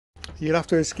You'll have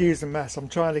to excuse the mess. I'm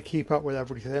trying to keep up with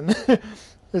everything.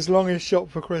 As long as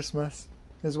shop for Christmas,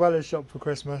 as well as shop for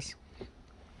Christmas.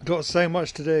 Got so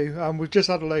much to do. We've just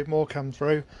had a load more come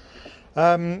through.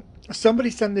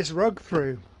 Somebody sent this rug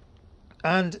through,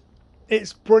 and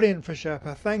it's brilliant for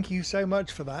Sherpa. Thank you so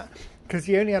much for that, because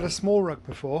he only had a small rug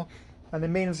before, and it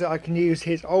means that I can use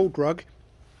his old rug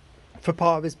for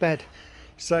part of his bed.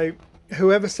 So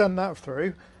whoever sent that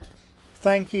through,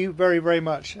 thank you very, very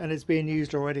much. And it's being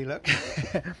used already, look.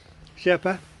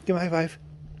 Sherpa, give me a high five.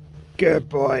 Good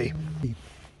boy.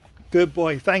 Good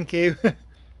boy, thank you.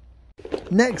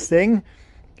 Next thing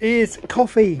is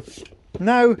coffee.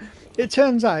 Now, it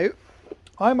turns out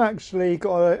I'm actually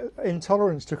got an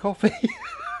intolerance to coffee.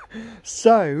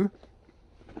 So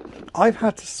I've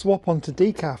had to swap onto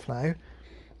decaf now.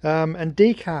 And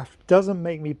decaf doesn't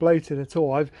make me bloated at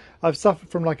all. I've suffered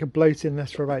from like a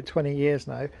bloatedness for about 20 years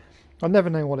now. I've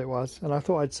never known what it was, and I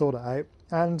thought I'd sort it out.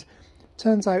 And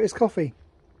turns out it's coffee.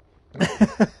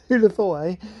 Who'd have thought,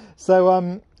 eh?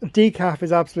 So decaf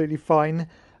is absolutely fine.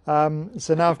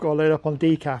 So now I've got to load up on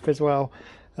decaf as well.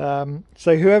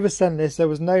 So whoever sent this, there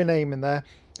was no name in there.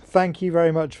 Thank you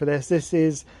very much for this. This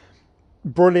is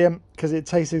brilliant because it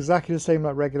tastes exactly the same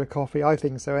like regular coffee. I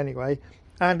think so anyway.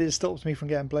 And it stops me from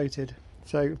getting bloated.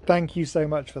 So thank you so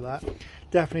much for that.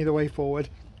 Definitely the way forward.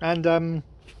 And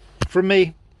from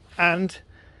me and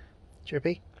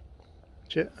Chippy.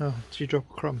 Oh, did you drop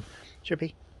a crumb?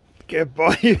 Chippy. Good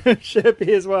boy.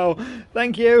 Chippy as well.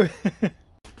 Thank you.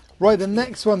 Right, the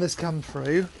next one that's come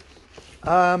through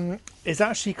is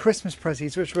actually Christmas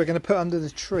presents, which we're going to put under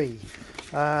the tree.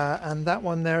 And that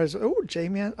one there is, oh,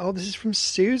 Jamie, oh, this is from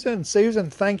Susan. Susan,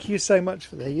 thank you so much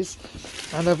for these.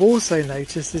 And I've also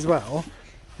noticed as well,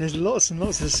 there's lots and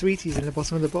lots of sweeties in the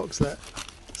bottom of the box there.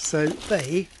 So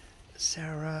they,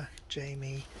 Sarah,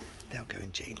 Jamie, they'll go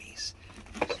in Jamie's.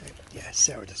 So, yeah,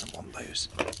 Sarah doesn't want those,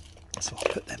 so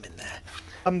I'll put them in there.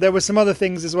 There were some other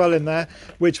things as well in there,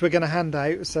 which we're going to hand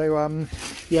out. So,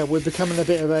 yeah, we're becoming a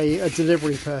bit of a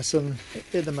delivery person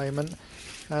at the moment.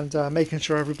 And making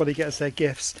sure everybody gets their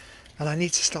gifts. And I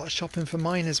need to start shopping for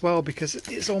mine as well, because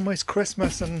it's almost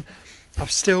Christmas and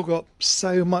I've still got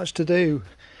so much to do,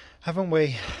 haven't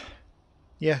we?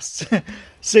 Yes.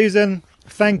 Susan,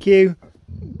 thank you.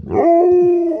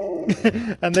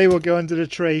 And they will go under the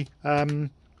tree.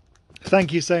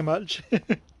 Thank you so much.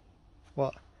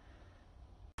 What?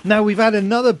 Now we've had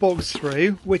another box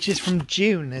through, which is from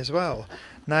June as well.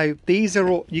 Now these are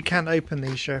all, you can't open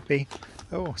these, Sherpy.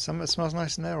 Oh, some of it smells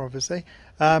nice in there, obviously.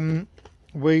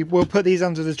 We'll put these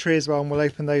under the tree as well, and we'll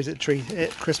open those at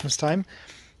Christmas time.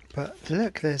 But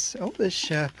look, there's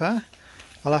Sherpa.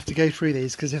 I'll have to go through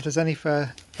these, because if there's any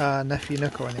for nephew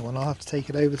Nook or anyone, I'll have to take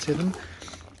it over to them.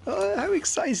 Oh, how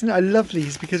exciting. I love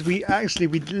these, because we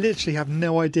literally have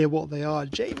no idea what they are.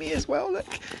 Jamie as well,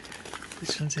 look.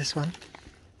 Which one's this one?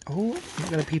 Oh, I'm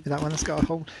not going to peep at that one. It's got a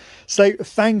hole. So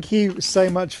thank you so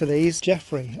much for these.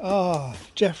 Jeffrey. Ah, oh,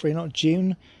 Jeffrey, not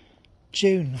June.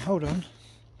 June. Hold on.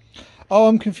 Oh,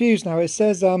 I'm confused now. It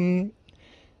says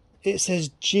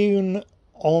June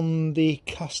on the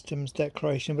customs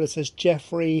declaration, but it says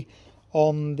Jeffrey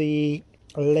on the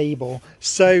label.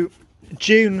 So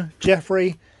June,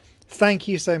 Jeffrey, thank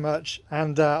you so much.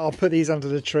 And I'll put these under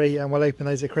the tree, and we'll open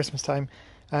those at Christmas time.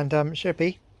 And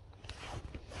Sherpy,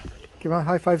 give my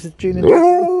high fives to June and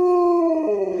Jeffrey.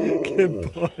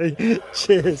 Good boy.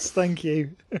 Cheers. Thank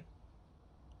you. Put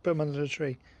them under the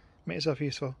tree. Make yourself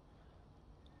useful.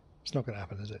 It's not going to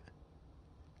happen, is it?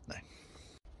 No.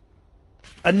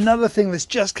 Another thing that's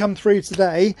just come through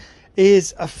today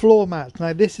is a floor mat.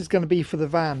 Now this is going to be for the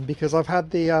van, because I've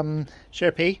had the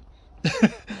Sherpy.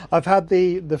 I've had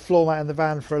the floor mat in the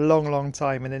van for a long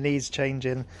time, and it needs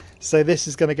changing. So this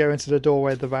is going to go into the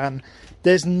doorway of the van.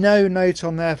 There's no note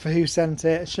on there for who sent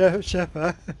it.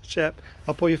 Sherpa, Shep,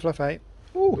 I'll pull your fluff out.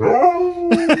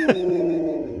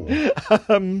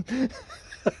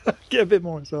 Get a bit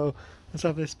more as well. Let's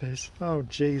have this piece. Oh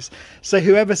jeez. So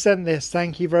whoever sent this,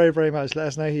 thank you very, very much. Let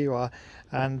us know who you are.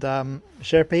 And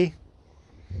Sherpy,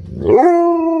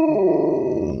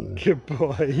 good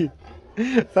boy.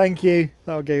 Thank you.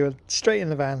 That'll go straight in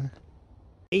the van.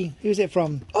 Hey, who's it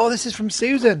from? Oh, this is from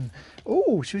Susan.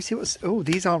 Oh, should we see what's... Oh,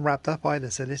 these aren't wrapped up either,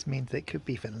 so this means it could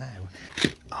be for now.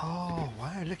 Oh,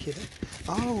 wow, look at it.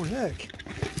 Oh, look.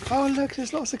 Oh, look,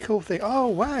 there's lots of cool things. Oh,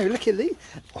 wow, look at these.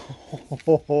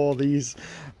 Oh, these.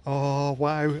 Oh,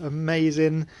 wow,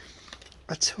 amazing.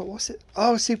 What's it?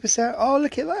 Oh, Super Sarah. Oh,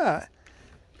 look at that.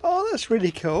 Oh, that's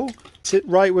really cool. So,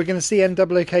 right, we're going to see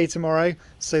NWK tomorrow,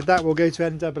 so that will go to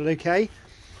NWK.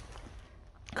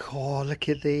 Oh, look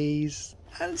at these.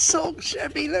 And socks,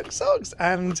 Sherpy, look, socks.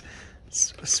 And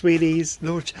Sweeties.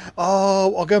 Lord.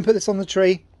 Oh, I'll go and put this on the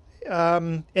tree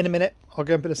in a minute. I'll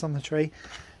go and put this on the tree.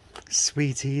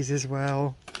 Sweeties as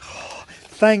well. Oh,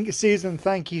 Susan,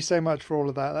 thank you so much for all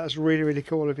of that. That's really, really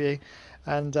cool of you.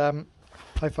 And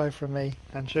high five from me.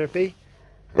 And Sherpy.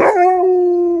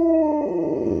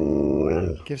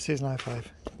 Give Susan a high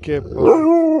five. Good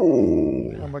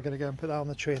boy. And we're going to go and put that on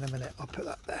the tree in a minute. I'll put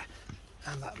that there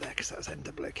and that there because that's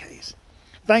NWKs.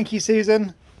 Thank you,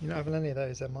 Susan. You're not having any of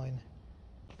those, they're mine.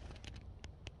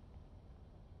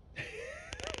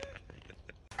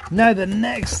 Now the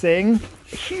next thing,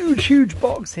 huge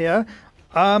box here.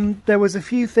 There was a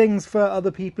few things for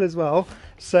other people as well.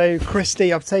 So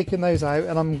Christy, I've taken those out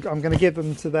and I'm going to give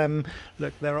them to them.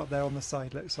 Look, they're up there on the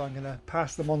side. Look, so I'm going to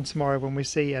pass them on tomorrow when we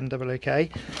see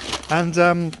NWK.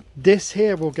 And this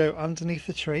here will go underneath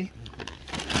the tree.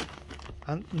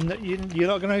 And you're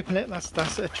not going to open it.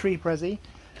 That's a tree prezi.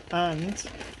 And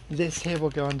this here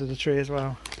will go under the tree as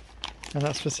well. And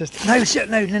that's for sister. No, shit!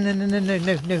 No.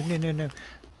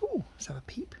 Oh, let's have a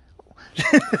peep.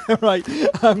 Right,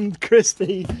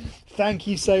 Christy, thank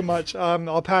you so much.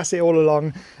 I'll pass it all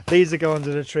along. These are go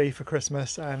under the tree for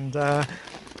Christmas, and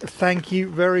thank you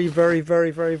very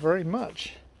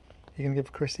much. You're gonna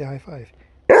give Christy a high five.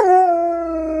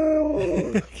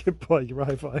 Good boy, your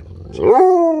high five.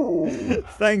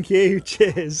 Thank you.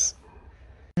 Cheers.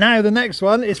 Now the next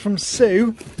one is from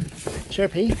Sue.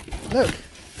 Sherpy, look,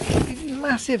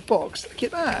 massive box. Look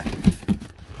at that.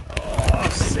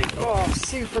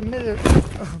 Sue from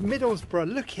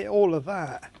Middlesbrough. Look at all of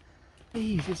that.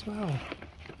 These as well.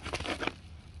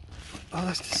 Oh,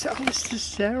 that's to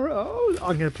Sarah. Oh,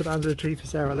 I'm going to put that under the tree for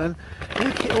Sarah then.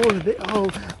 Look at all of it.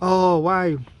 Oh,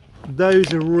 wow.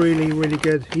 Those are really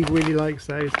good. He really likes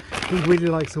those. He really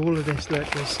likes all of this. Look,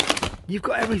 you've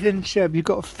got everything, Sherp. You've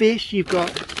got fish. You've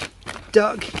got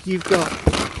duck. You've got,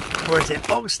 what is it?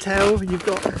 Oxtail. You've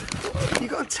got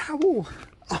a towel.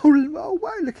 Oh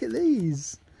wow, look at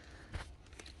these.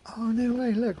 Oh no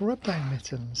way, look, rub down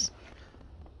mittens.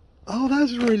 Oh,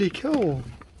 that's really cool.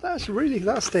 That's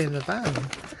staying in the van.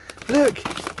 Look,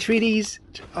 treaties.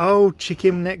 Oh,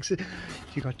 chicken necks.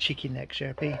 You got chicken neck,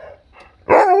 Sherpy.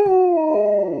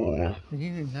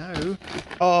 You know.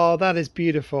 Oh, that is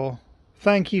beautiful.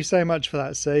 Thank you so much for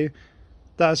that, Sue.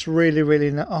 That's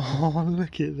really nice. Oh,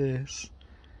 look at this.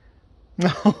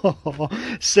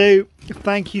 So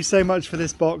thank you so much for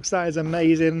this box. That is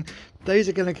amazing. Those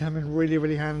are going to come in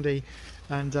really handy,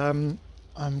 and I'm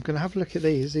going to have a look at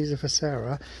these. These are for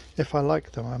Sarah. If I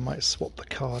like them, I might swap the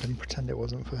card and pretend it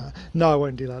wasn't for her. No, I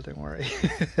won't do that, don't worry.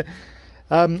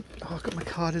 I've got my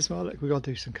card as well. Look, we've got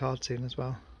to do some cards soon as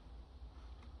well.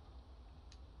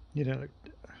 You don't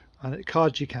look,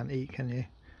 cards you can't eat, can you?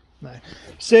 No.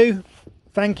 Sue,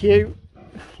 thank you.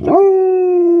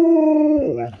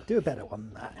 Do a better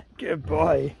one than that. Good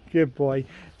boy.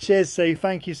 Cheers, Sue.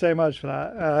 Thank you so much for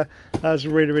that. That's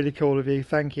really cool of you.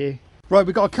 Thank you. Right,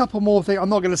 we've got a couple more things. I'm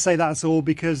not going to say that's all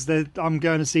because I'm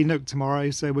going to see Nook tomorrow,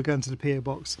 so we're going to the PO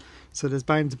box. So there's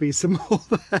bound to be some more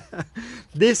there.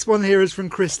 This one here is from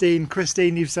Christine.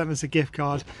 Christine, you've sent us a gift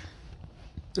card.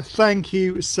 Thank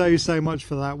you so much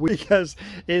for that, because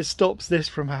it stops this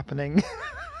from happening.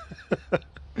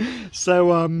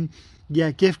 So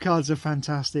yeah, gift cards are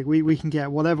fantastic. We can get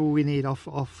whatever we need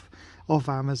off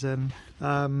Amazon,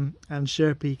 and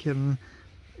Sherpy can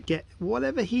get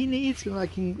whatever he needs. And I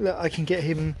can get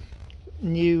him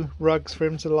new rugs for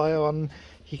him to lie on.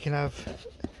 He can have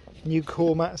new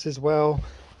core mats as well.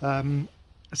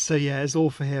 So yeah, it's all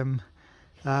for him.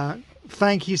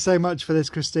 Thank you so much for this,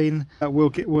 Christine.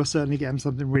 We'll certainly get him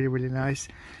something really nice.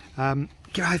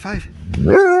 Give a high five.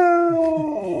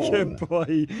 Good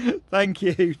boy. Thank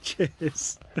you.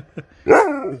 Cheers.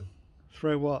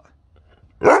 Throw what?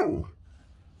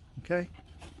 Okay.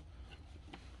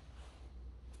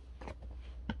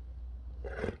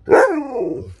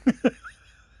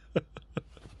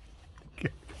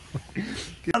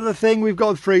 Another thing we've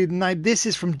got through now, this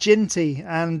is from Ginty,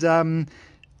 and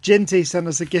Ginty sent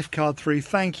us a gift card through.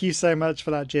 Thank you so much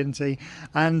for that, Ginty.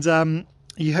 And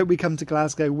you hope we come to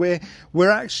Glasgow. We're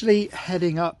actually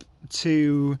heading up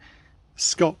to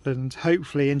Scotland,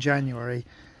 hopefully in January.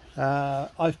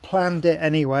 I've planned it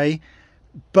anyway,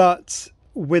 but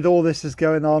with all this is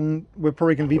going on, we're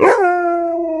probably going to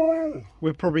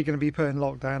be put in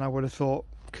lockdown, I would have thought,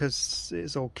 because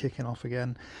it's all kicking off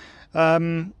again.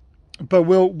 But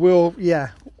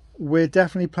we're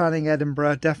definitely planning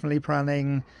Edinburgh, definitely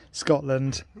planning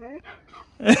Scotland.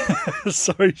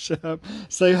 Sorry, Sherp.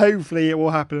 So hopefully it will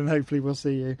happen, and hopefully we'll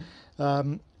see you.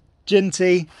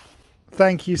 Ginty,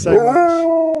 thank you so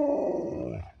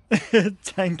much.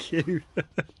 Thank you.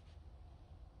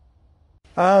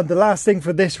 The last thing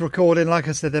for this recording, like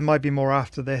I said, there might be more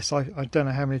after this. I don't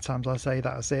know how many times I say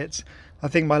that's it. I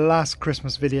think my last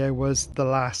Christmas video was the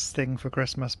last thing for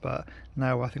Christmas, but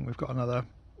now I think we've got another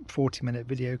 40-minute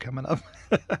video coming up.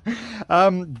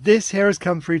 This here has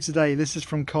come through today. This is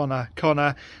from Connor.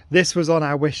 Connor, this was on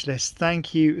our wish list.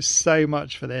 Thank you so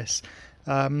much for this.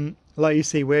 Like you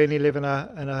see, we only live in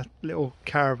a little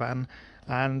caravan,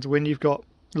 and when you've got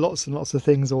lots and lots of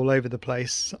things all over the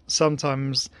place,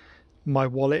 sometimes my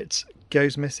wallet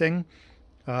goes missing.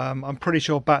 I'm pretty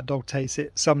sure Bat Dog takes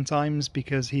it sometimes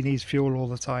because he needs fuel all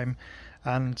the time,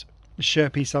 and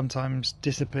Sherpy sometimes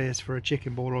disappears for a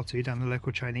chicken ball or two down the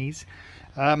local Chinese.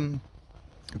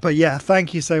 But yeah,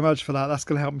 thank you so much for that. That's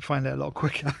going to help me find it a lot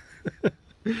quicker.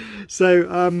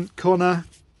 So Connor,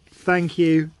 thank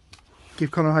you. Give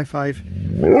Connor a high five.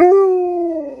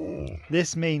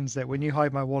 This means that when you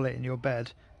hide my wallet in your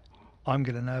bed, I'm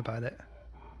going to know about it.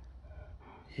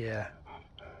 Yeah.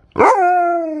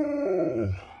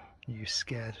 You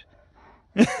scared.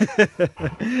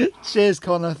 Cheers,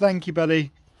 Connor. Thank you,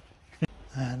 buddy.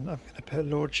 And I'm going to put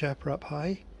Lord Sherpa up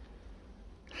high.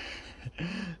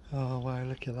 Oh, wow,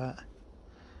 look at that.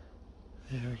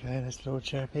 There we go, there's Lord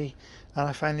Sherpy. And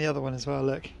I found the other one as well,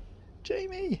 look.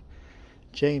 Jamie.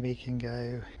 Jamie can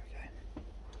go.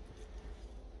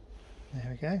 There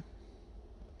we go.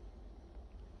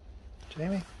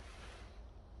 Jamie.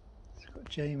 We've got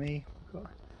Jamie, we've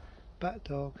got Bat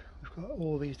Dog, we've got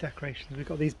all these decorations. We've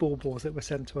got these baubles that were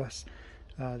sent to us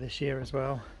this year as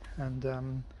well.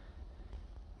 And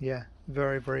yeah,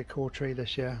 very, very cool tree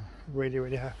this year. Really,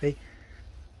 really happy.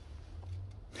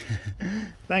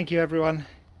 Thank you, everyone.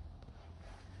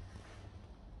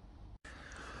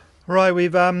 Right,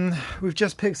 we've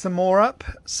just picked some more up,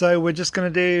 so we're just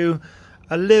going to do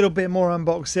a little bit more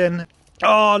unboxing.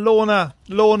 Oh,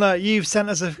 Lorna, you've sent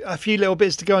us a few little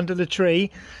bits to go under the tree,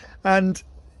 and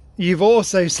you've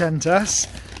also sent us.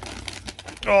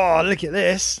 Oh, look at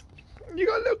this! You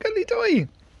got a little cuddly toy.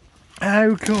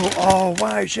 How cool! Oh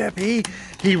wow, Sherpy,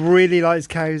 he really likes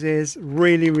cow's ears.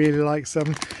 Really, really likes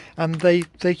them, and they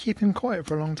keep him quiet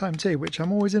for a long time too, which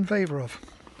I'm always in favour of.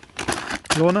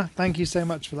 Lorna, thank you so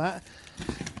much for that.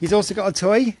 He's also got a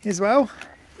toy as well.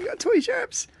 You got a toy,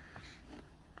 Sherps.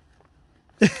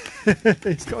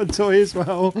 He's got a toy as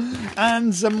well,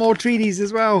 and some more treaties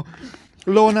as well.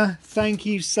 Lorna, thank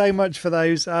you so much for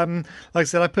those. Like I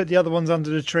said, I put the other ones under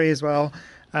the tree as well,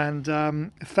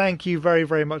 and thank you very,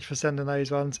 very much for sending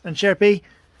those ones. And Sherpy,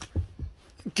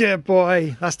 good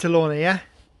boy. That's to Lorna, yeah?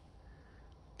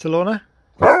 To Lorna?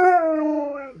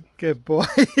 Good boy.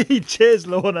 Cheers,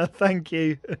 Lorna. Thank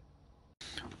you.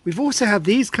 We've also had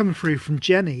these come through from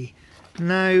Jenny.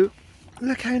 Now,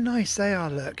 look how nice they are,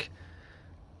 look.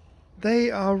 They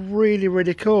are really,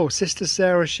 really cool. Sister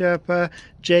Sarah Sherpa,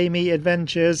 Jamie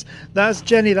Adventures. That's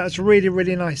Jenny. That's really,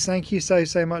 really nice. Thank you so,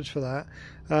 so much for that.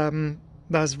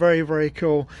 That's very, very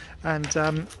cool. And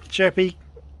Sherpy,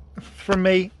 from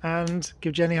me, and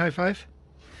give Jenny a high five.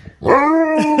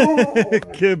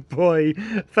 Good boy.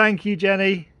 Thank you,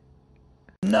 Jenny.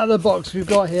 Another box we've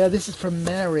got here. This is from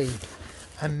Mary.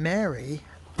 And Mary,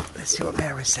 let's see what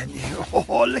Mary sent you.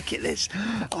 Oh, look at this.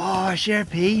 Oh,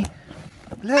 Sherpy.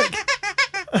 Look.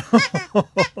 Oh,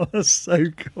 that's so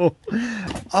cool.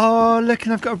 Oh, look,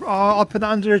 and I've got. Oh, I'll put that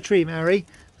under a tree, Mary.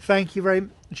 Thank you very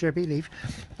much. Sherpy, leave.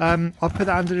 I'll put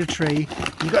that under the tree.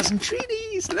 You've got some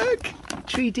treaties. Look,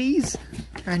 treaties,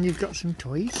 and you've got some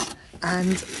toys.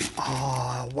 And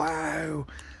oh wow,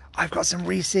 I've got some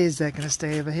Reese's. They're going to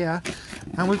stay over here,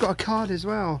 and we've got a card as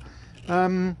well.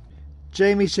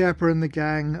 Jamie Sherpa and the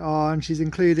gang. Oh, and she's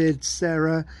included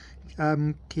Sarah,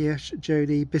 Kirsch,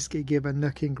 Jodie, Biscuit Gibbon,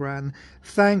 Nook and Gran.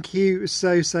 Thank you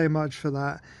so, so much for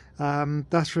that.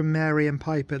 That's from Mary and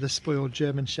Piper, the spoiled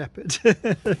German Shepherd.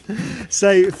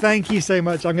 So thank you so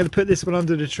much. I'm going to put this one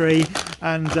under the tree,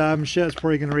 and Shirt's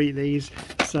probably going to eat these.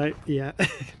 So yeah,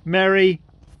 Mary,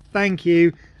 thank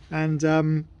you, and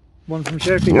one from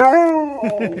Sherpy.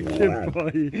 Good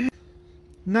boy.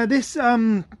 Now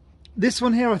this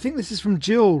one here, I think this is from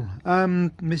Jill,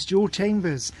 Miss Jewel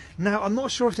Chambers. Now, I'm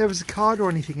not sure if there was a card or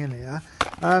anything in here,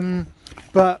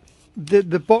 but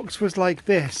the box was like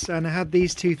this, and it had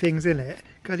these two things in it.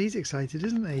 God, he's excited,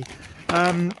 isn't he?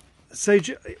 So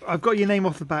I've got your name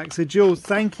off the back. So Jules,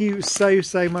 thank you so,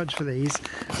 so much for these.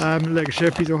 Look,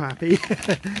 Sherpy's all happy.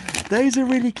 Those are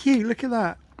really cute. Look at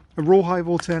that. A rawhide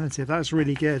alternative. That's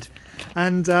really good.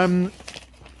 And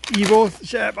you've also,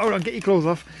 Sherp, hold on, get your claws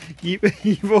off.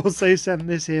 You've also sent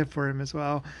this here for him as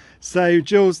well. So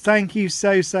Jules, thank you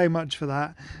so, so much for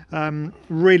that.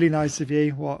 Really nice of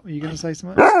you. What, are you going to say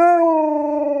something?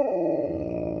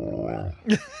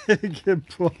 Good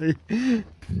boy. That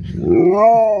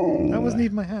wasn't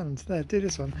even my hand. There, do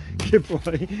this one. Good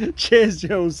boy. Cheers,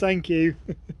 Jules. Thank you.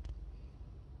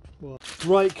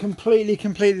 Right, completely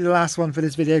the last one for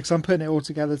this video because I'm putting it all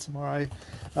together tomorrow.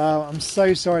 I'm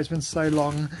so sorry it's been so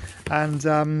long, and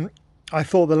I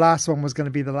thought the last one was going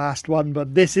to be the last one,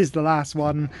 but this is the last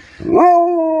one.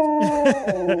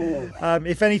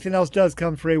 If anything else does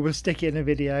come through, we'll stick it in a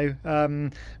video.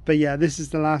 But yeah, this is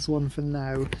the last one for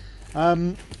now.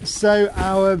 So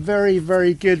our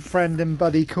very good friend and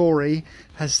buddy Corey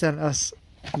has sent us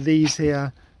these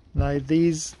here. Now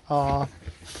these are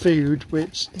food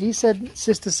which he said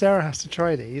Sister Sarah has to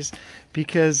try these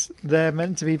because they're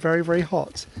meant to be very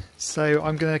hot. So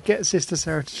I'm going to get Sister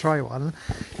Sarah to try one.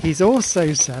 He's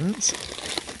also sent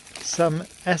some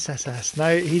SSS.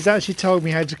 Now he's actually told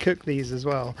me how to cook these as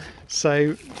well,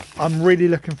 so I'm really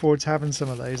looking forward to having some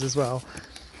of those as well.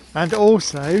 And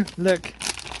also look,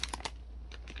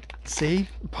 see,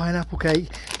 pineapple cake.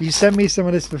 You sent me some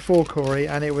of this before, Corey,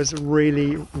 and it was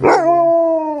really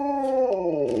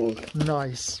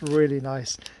nice, really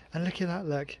nice. And look at that,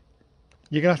 look.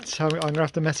 You're gonna have to tell me, I'm gonna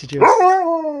have to message you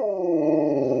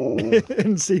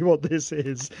and see what this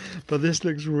is. But this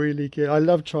looks really good. I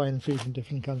love trying food from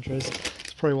different countries.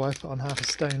 It's probably why I put on half a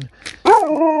stone.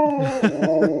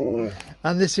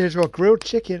 And this here as well, grilled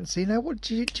chicken. So you know what,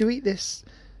 do you eat this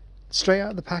straight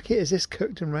out of the packet? Is this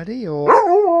cooked and ready, or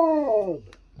I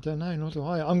don't know, nor do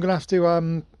I. I'm gonna have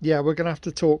to yeah, we're gonna have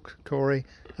to talk, Corey,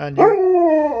 and you,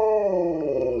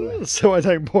 so I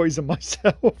don't poison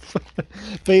myself.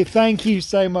 But thank you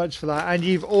so much for that. And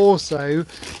you've also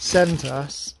sent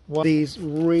us one of these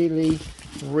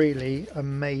really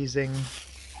amazing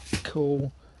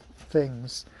cool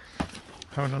things.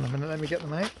 Hold on a minute, let me get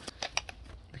them out.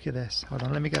 Look at this. Hold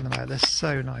on, let me get them out. They're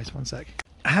so nice. One sec.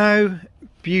 How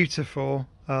beautiful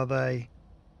are they?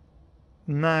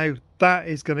 Now that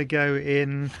is going to go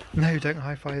in, no, don't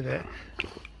high-five it.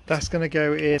 That's going to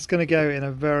go in, it's going to go in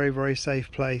a very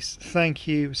safe place. Thank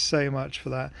you so much for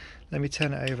that. Let me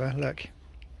turn it over. Look,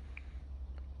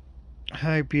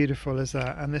 how beautiful is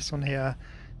that? And this one here,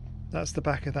 that's the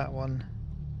back of that one.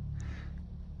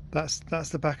 That's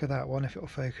the back of that one, if it'll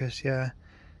focus. Yeah,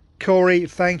 Corey,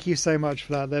 thank you so much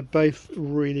for that. They're both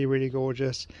really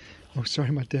gorgeous. Oh,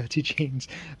 sorry, my dirty jeans.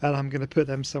 And I'm going to put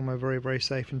them somewhere very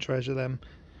safe and treasure them.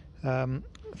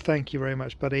 Thank you very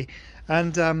much, buddy.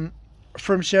 And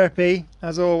from Sherpa,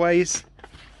 as always,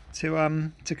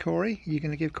 to Corey, you're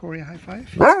going to give Corey a high five?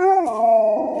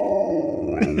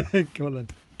 Come on then.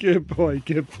 Good boy,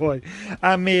 good boy.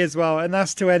 And me as well. And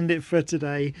that's to end it for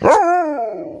today.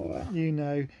 You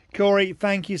know. Corey,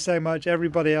 thank you so much.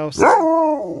 Everybody else,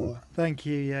 thank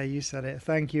you. Yeah, you said it.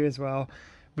 Thank you as well.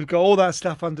 We've got all that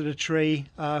stuff under the tree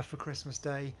for Christmas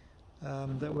Day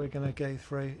that we're going to go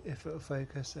through, if it'll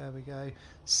focus. There we go.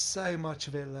 So much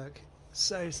of it, look.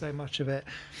 So much of it.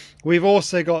 We've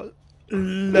also got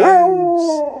loads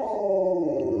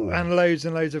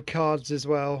and loads of cards as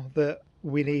well that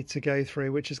we need to go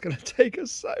through, which is going to take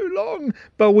us so long.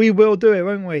 But we will do it,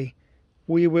 won't we?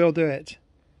 We will do it.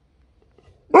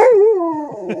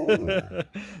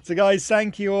 So guys,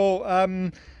 thank you all.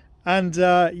 And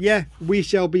yeah, we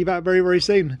shall be back very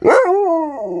soon.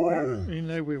 You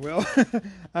know we will.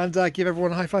 And give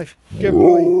everyone a high five. Good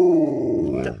boy.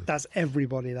 That's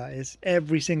everybody, that is.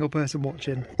 Every single person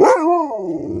watching.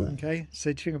 Okay,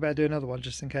 so do you think I better do another one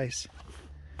just in case?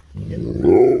 Yeah.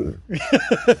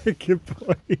 Good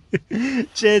boy.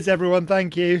 Cheers everyone,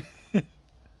 thank you.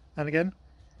 And again.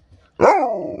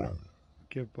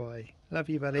 Good boy. Love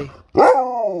you, buddy.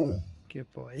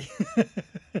 Good boy.